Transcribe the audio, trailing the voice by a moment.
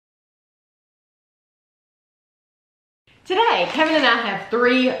Today, Kevin and I have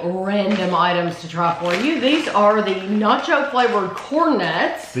 3 random items to try for you. These are the nacho flavored corn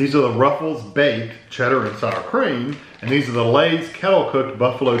nuts. These are the Ruffles baked cheddar and sour cream, and these are the Lay's kettle cooked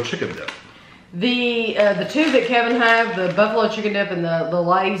buffalo chicken dip. The 2 that Kevin have, the buffalo chicken dip and the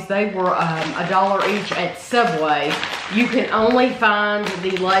Lay's, they were $1 each at Subway. You can only find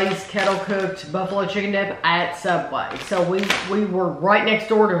the Lay's kettle cooked buffalo chicken dip at Subway. So we were right next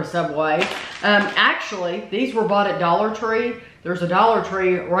door to a Subway. Actually, these were bought at Dollar Tree. There's a Dollar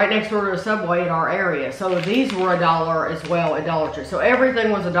Tree right next door to a Subway in our area. So these were $1 as well at Dollar Tree. So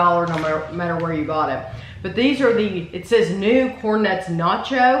everything was $1 no matter where you bought it. But these are it says new Corn Nuts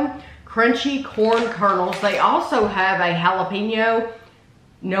Nacho. Crunchy corn kernels. They also have a jalapeno.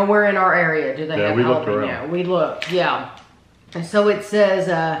 Nowhere in our area do they have we jalapeno. Looked around. We looked, yeah. And so it says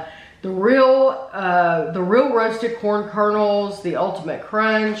the real roasted corn kernels, the ultimate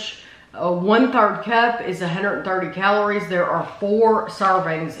crunch. 1/3 cup is 130 calories. There are 4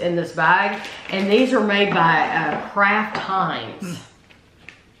 servings in this bag, and these are made by Kraft Heinz.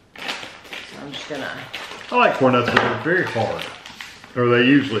 So I'm just gonna. I like corn nuts, but they're very hard. Or they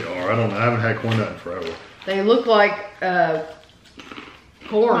usually are. I don't know. I haven't had corn nut in forever. They look like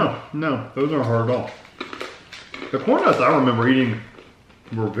corn. No, those aren't hard at all. The corn nuts I remember eating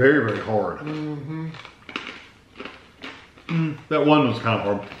were very, very hard. That one was kind of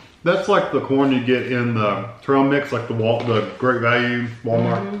hard. That's like the corn you get in the trail mix, like the Great Value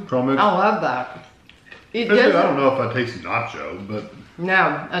Walmart trail mix. I love that. I don't know if I taste nacho, but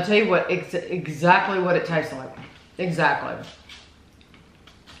no. I'll tell you what, exactly what it tastes like. Exactly.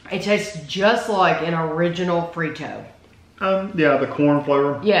 It tastes just like an original Frito. Yeah, the corn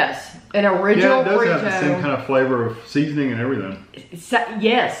flavor. Yes, an original Frito. Yeah, it does have the same kind of flavor of seasoning and everything.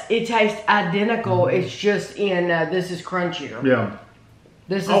 Yes, it tastes identical. It's just in this is crunchier. Yeah,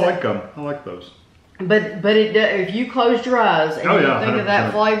 this is. I like them. I like those. But if you closed your eyes and you think 100%. of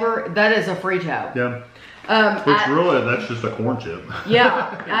that flavor, that is a Frito. Yeah. Which that's just a corn chip.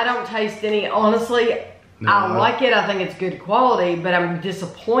 Yeah, I don't taste any. Honestly. No, I like it. I think it's good quality, but I'm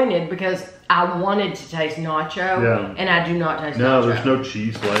disappointed because I wanted to taste nacho, and I do not taste nacho. No, there's no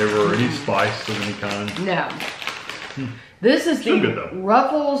cheese flavor or any spice of any kind. No. This is the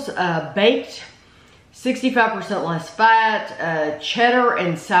Ruffles baked, 65% less fat, cheddar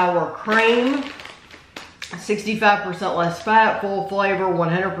and sour cream, 65% less fat, full flavor,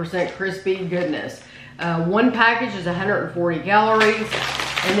 100% crispy goodness. One package is 140 calories.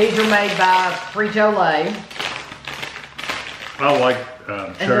 And these are made by Frito-Lay. I like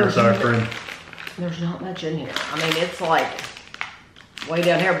cheddar and sour cream. There's not much in here. I mean, it's like way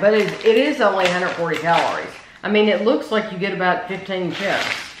down here, but it is only 140 calories. I mean, it looks like you get about 15 chips.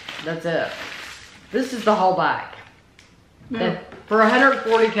 That's it. This is the whole bag. Yeah. For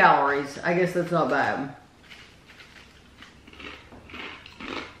 140 calories, I guess that's not bad.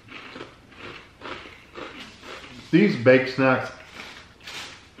 These baked snacks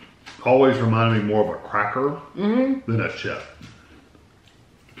always reminded me more of a cracker than a chip.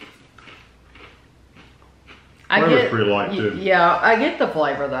 Flavor's pretty light too. Yeah, I get the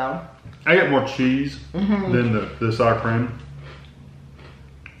flavor though. I get more cheese than the sour cream.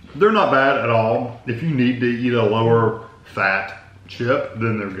 They're not bad at all. If you need to eat a lower fat chip,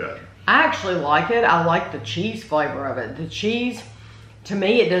 then they're good. I actually like it. I like the cheese flavor of it. The cheese, to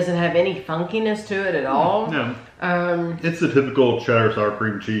me, it doesn't have any funkiness to it at all. No. It's the typical cheddar sour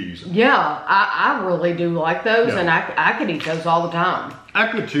cream cheese. Yeah, I really do like those, and I could eat those all the time. I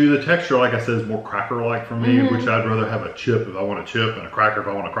could too. The texture, like I said, is more cracker-like for me, which I'd rather have a chip if I want a chip and a cracker if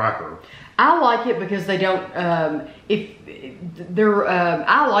I want a cracker. I like it because they don't, I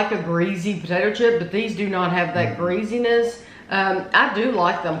like a greasy potato chip, but these do not have that greasiness. I do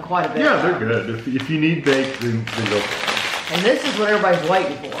like them quite a bit. Yeah, they're good. If you need baked, then go for it. And this is what everybody's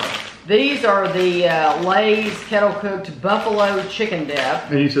waiting for. These are the Lay's kettle cooked buffalo chicken dip.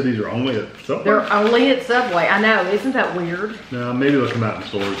 And you said these are only at Subway? They're only at Subway. I know, isn't that weird? No, maybe they'll come out in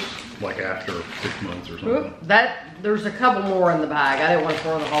stores like after 6 months or something. There's a couple more in the bag. I didn't want to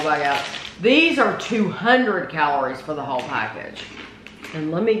throw the whole bag out. These are 200 calories for the whole package.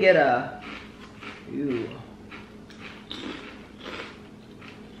 And let me get a, ooh.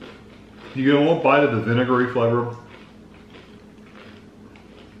 You get a little bite of the vinegary flavor.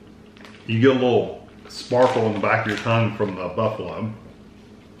 You get a little sparkle in the back of your tongue from the buffalo.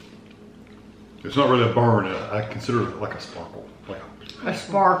 It's not really a burn. I consider it like a sparkle. Like a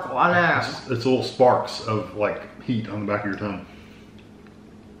sparkle, I know. It's little sparks of like heat on the back of your tongue.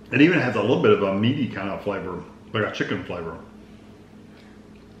 It even has a little bit of a meaty kind of flavor, like a chicken flavor.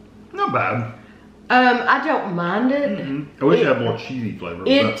 Not bad. I don't mind it. I wish it had more cheesy flavor.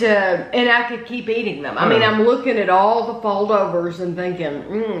 And I could keep eating them. I mean, I'm looking at all the foldovers and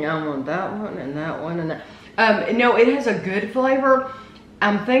thinking, I want that one and that one and that. No, it has a good flavor.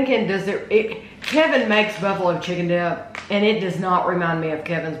 I'm thinking, Kevin makes buffalo chicken dip, and it does not remind me of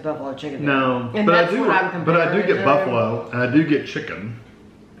Kevin's buffalo chicken dip. No, and but that's what I'm comparing. But I do get to. buffalo, and I do get chicken.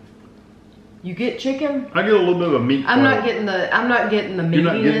 You get chicken? I get a little bit of a meat. I'm not getting the meatiness. You're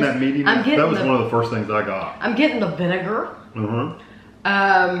not getting that meatiness? That was one of the first things I got. I'm getting the vinegar. You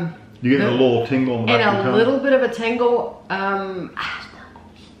getting a little tingle in the back of your tongue? And a little bit of a tingle.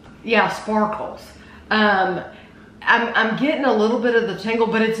 Yeah, sparkles. I'm getting a little bit of the tingle,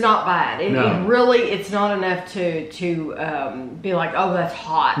 but it's not bad. It really, it's not enough to be like, oh, that's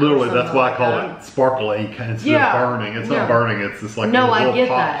hot. Literally, that's why I call it sparkly instead of burning. It's not burning. It's just like little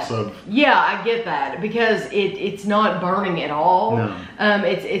pops of. Yeah, I get that because it's not burning at all. No.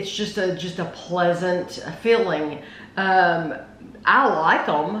 It's just a pleasant feeling. I like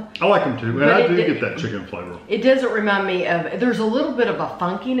them. I like them too, and I do get that chicken flavor. It doesn't remind me of. There's a little bit of a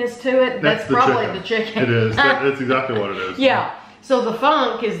funkiness to it. That's probably the chicken. It is. That's exactly what it is. Yeah. So the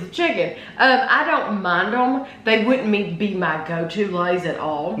funk is the chicken. I don't mind them. They wouldn't be my go-to Lays at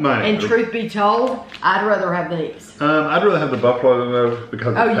all. And truth be told, I'd rather have these. I'd rather have the buffalo than those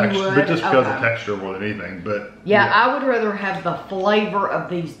because of texture. You would? But just because of texture more than anything. But yeah, I would rather have the flavor of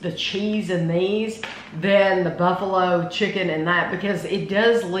the cheese in these than the buffalo chicken and that, because it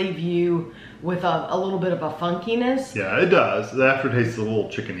does leave you with a little bit of a funkiness. Yeah, it does. The aftertaste is a little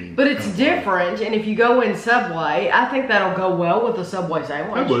chickeny. But it's different, and if you go in Subway, I think that'll go well with a Subway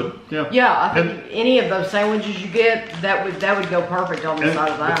sandwich. I would, yeah. Yeah, I think any of those sandwiches you get, that would go perfect on the side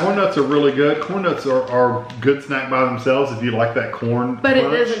of that. The corn nuts are really good. Corn nuts are good snack by themselves if you like that corn But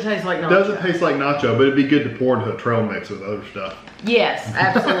crunch. It doesn't taste like nacho. It doesn't taste like nacho, but it'd be good to pour into a trail mix with other stuff. Yes,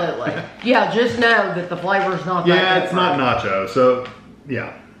 absolutely. Yeah, just know that the flavor's not that Yeah, it's not nacho, so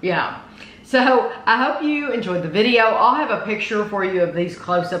yeah. Yeah. So I hope you enjoyed the video. I'll have a picture for you of these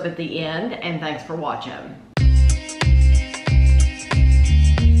close up at the end, and thanks for watching.